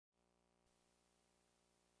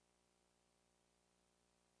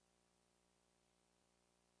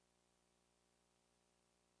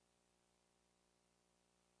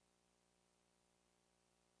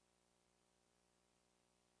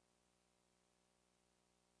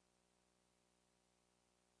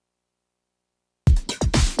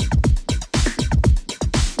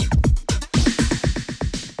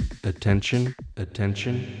Attention,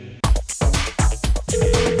 attention.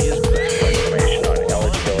 Information on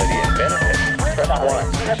eligibility and benefits. Press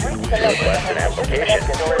 1. To request an application,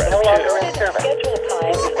 press 2. Schedule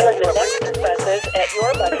time for the next buses at your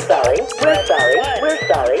bus. We're sorry.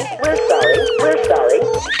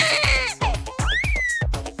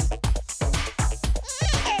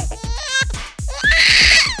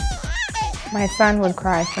 My son would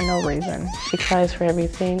cry for no reason. He cries for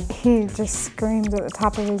everything. He just screams at the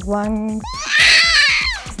top of his lungs,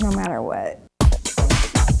 no matter what.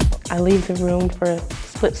 I leave the room for a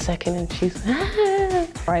split second and she's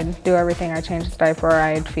I'd do everything. I'd change his diaper,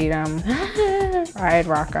 I'd feed him, I'd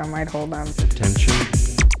rock him, I'd hold him. Attention.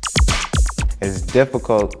 It's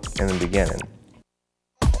difficult in the beginning.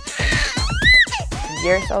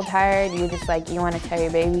 You're so tired, you want to tell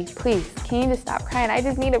your baby, please, can you just stop crying? I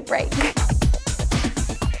just need a break.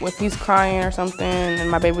 if he's crying or something and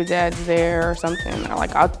my baby dad's there or something,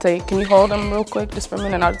 I'll say, can you hold him real quick just for a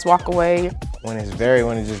minute, and I'll just walk away. When it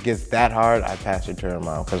just gets that hard, I pass it to her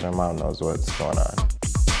mom because her mom knows what's going on.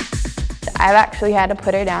 I've actually had to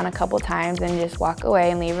put her down a couple times and just walk away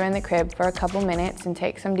and leave her in the crib for a couple minutes and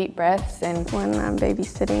take some deep breaths. And when I'm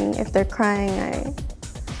babysitting, if they're crying,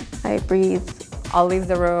 I breathe. I'll leave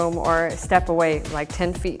the room or step away like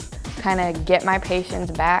 10 feet. Kind of get my patience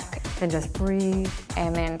back. And just breathe.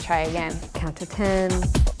 And then try again. Count to 10.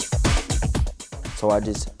 So I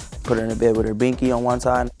just put her in the bed with her binky on one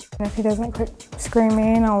side. And if he doesn't quit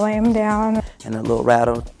screaming, I'll lay him down. And a little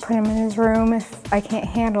rattle. Put him in his room if I can't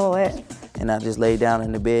handle it. And I just lay down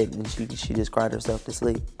in the bed and she just cried herself to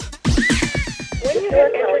sleep. When you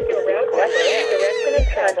have entered your route number, direct and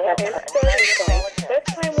contact and starting point, that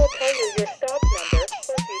time will tell you your stop number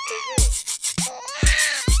for future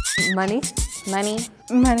use. Money. Money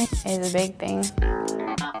is a big thing.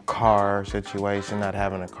 Car situation, not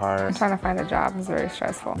having a car. Trying to find a job is very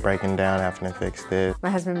stressful. Breaking down, having to fix this.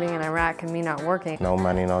 My husband being in Iraq and me not working. No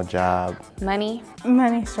money, no job. Money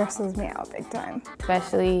Stresses me out big time.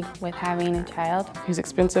 Especially with having a child. He's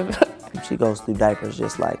expensive. She goes through diapers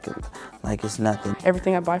just like it's nothing.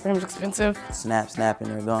 Everything I buy for him is expensive. Snap,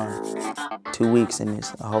 and they're gone. 2 weeks and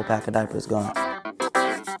a whole pack of diapers gone.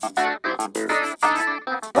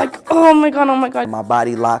 Oh my God. My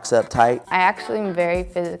body locks up tight. I actually am very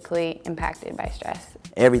physically impacted by stress.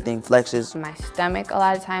 Everything flexes. My stomach a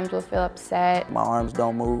lot of times will feel upset. My arms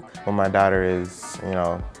don't move. When my daughter is,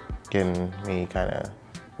 getting me kind of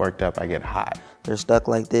worked up, I get hot. They're stuck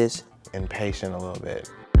like this. Impatient a little bit.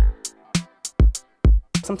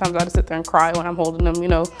 Sometimes I just sit there and cry when I'm holding them,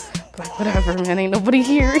 like, whatever, man, ain't nobody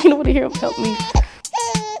here. Ain't nobody here to help me.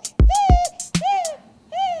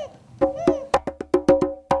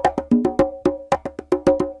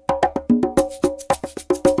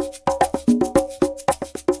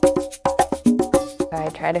 I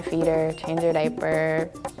try to feed her, change her diaper,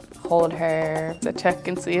 hold her. To check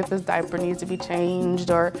and see if his diaper needs to be changed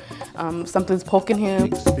or something's poking him.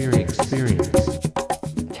 Experience.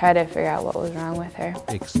 Try to figure out what was wrong with her.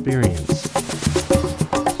 Experience.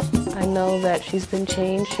 I know that she's been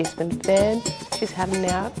changed, she's been fed, she's had a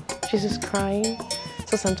nap, she's just crying.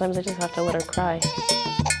 So sometimes I just have to let her cry.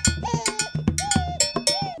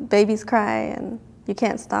 Babies cry and you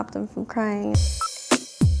can't stop them from crying.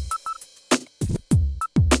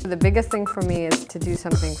 The biggest thing for me is to do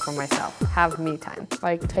something for myself, have me time.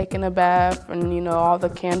 Like taking a bath and, all the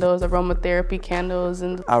candles, aromatherapy candles.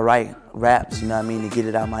 And I write raps, to get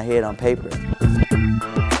it out of my head on paper.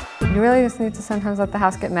 You really just need to sometimes let the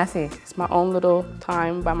house get messy. It's my own little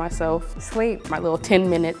time by myself. Sleep. My little 10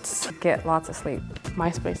 minutes. Get lots of sleep.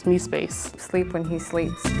 My space, me space. Sleep when he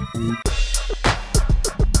sleeps.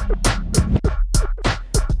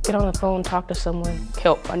 Get on the phone, talk to someone.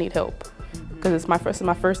 Help, I need help. Because it's my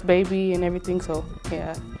first baby and everything, so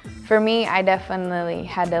yeah. For me, I definitely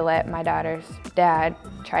had to let my daughter's dad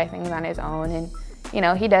try things on his own, and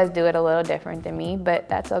he does do it a little different than me, but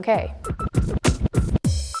that's okay.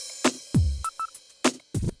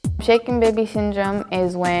 Shaken baby syndrome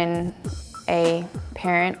is when a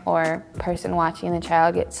parent or person watching the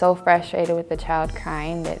child gets so frustrated with the child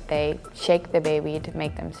crying that they shake the baby to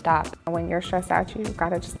make them stop. When you're stressed out, you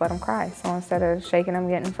gotta just let them cry. So instead of shaking them,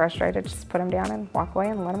 getting frustrated, just put them down and walk away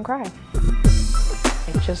and let them cry.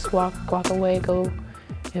 Just walk away, go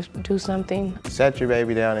do something. Set your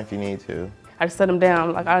baby down if you need to. I just set him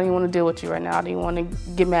down. Like, I don't even want to deal with you right now. I don't even want to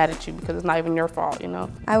get mad at you because it's not even your fault,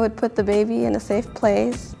 I would put the baby in a safe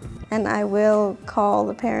place and I will call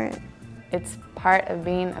the parent. It's part of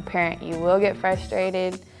being a parent. You will get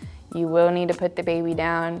frustrated. You will need to put the baby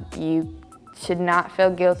down. You should not feel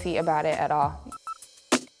guilty about it at all.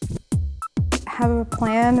 Have a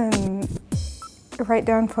plan and write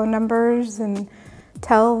down phone numbers and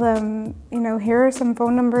tell them, you know, here are some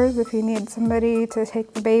phone numbers if you need somebody to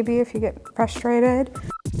take the baby if you get frustrated.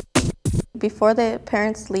 Before the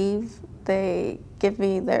parents leave, they give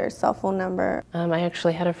me their cell phone number. I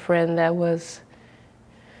actually had a friend that was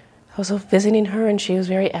visiting her, and she was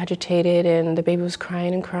very agitated, and the baby was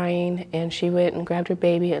crying and crying, and she went and grabbed her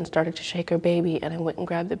baby and started to shake her baby, and I went and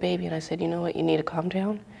grabbed the baby, and I said, you know what, you need to calm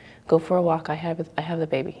down, go for a walk, I have the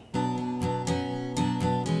baby.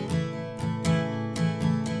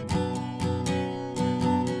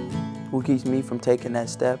 What keeps me from taking that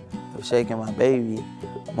step of shaking my baby,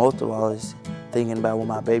 most of all, is thinking about what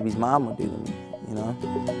my baby's mom would do to me, you know?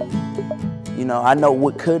 You know, I know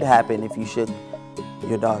what could happen if you shook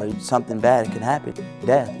your daughter. Something bad can happen,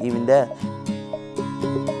 death, even death.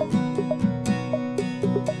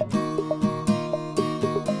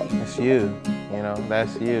 It's you know,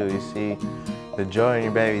 that's you. You see the joy in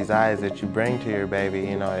your baby's eyes that you bring to your baby,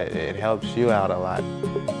 you know, it helps you out a lot.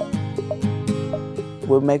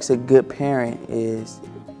 What makes a good parent is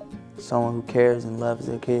someone who cares and loves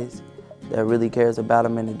their kids, that really cares about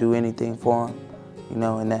them and to do anything for them, you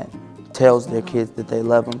know, and that tells their kids that they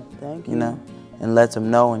love them, you know, and lets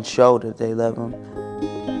them know and show that they love them.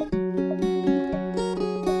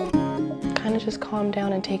 Kind of just calm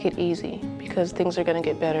down and take it easy, because things are going to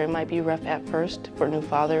get better. It might be rough at first for new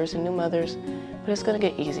fathers and new mothers, but it's going to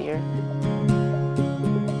get easier.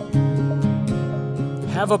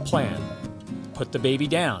 Have a plan. Put the baby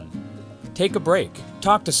down. Take a break.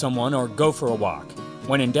 Talk to someone or go for a walk.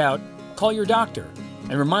 When in doubt, call your doctor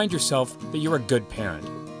and remind yourself that you're a good parent.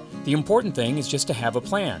 The important thing is just to have a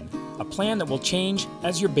plan that will change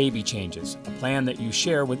as your baby changes, a plan that you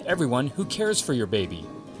share with everyone who cares for your baby.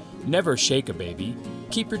 Never shake a baby.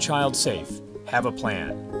 Keep your child safe. Have a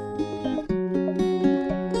plan.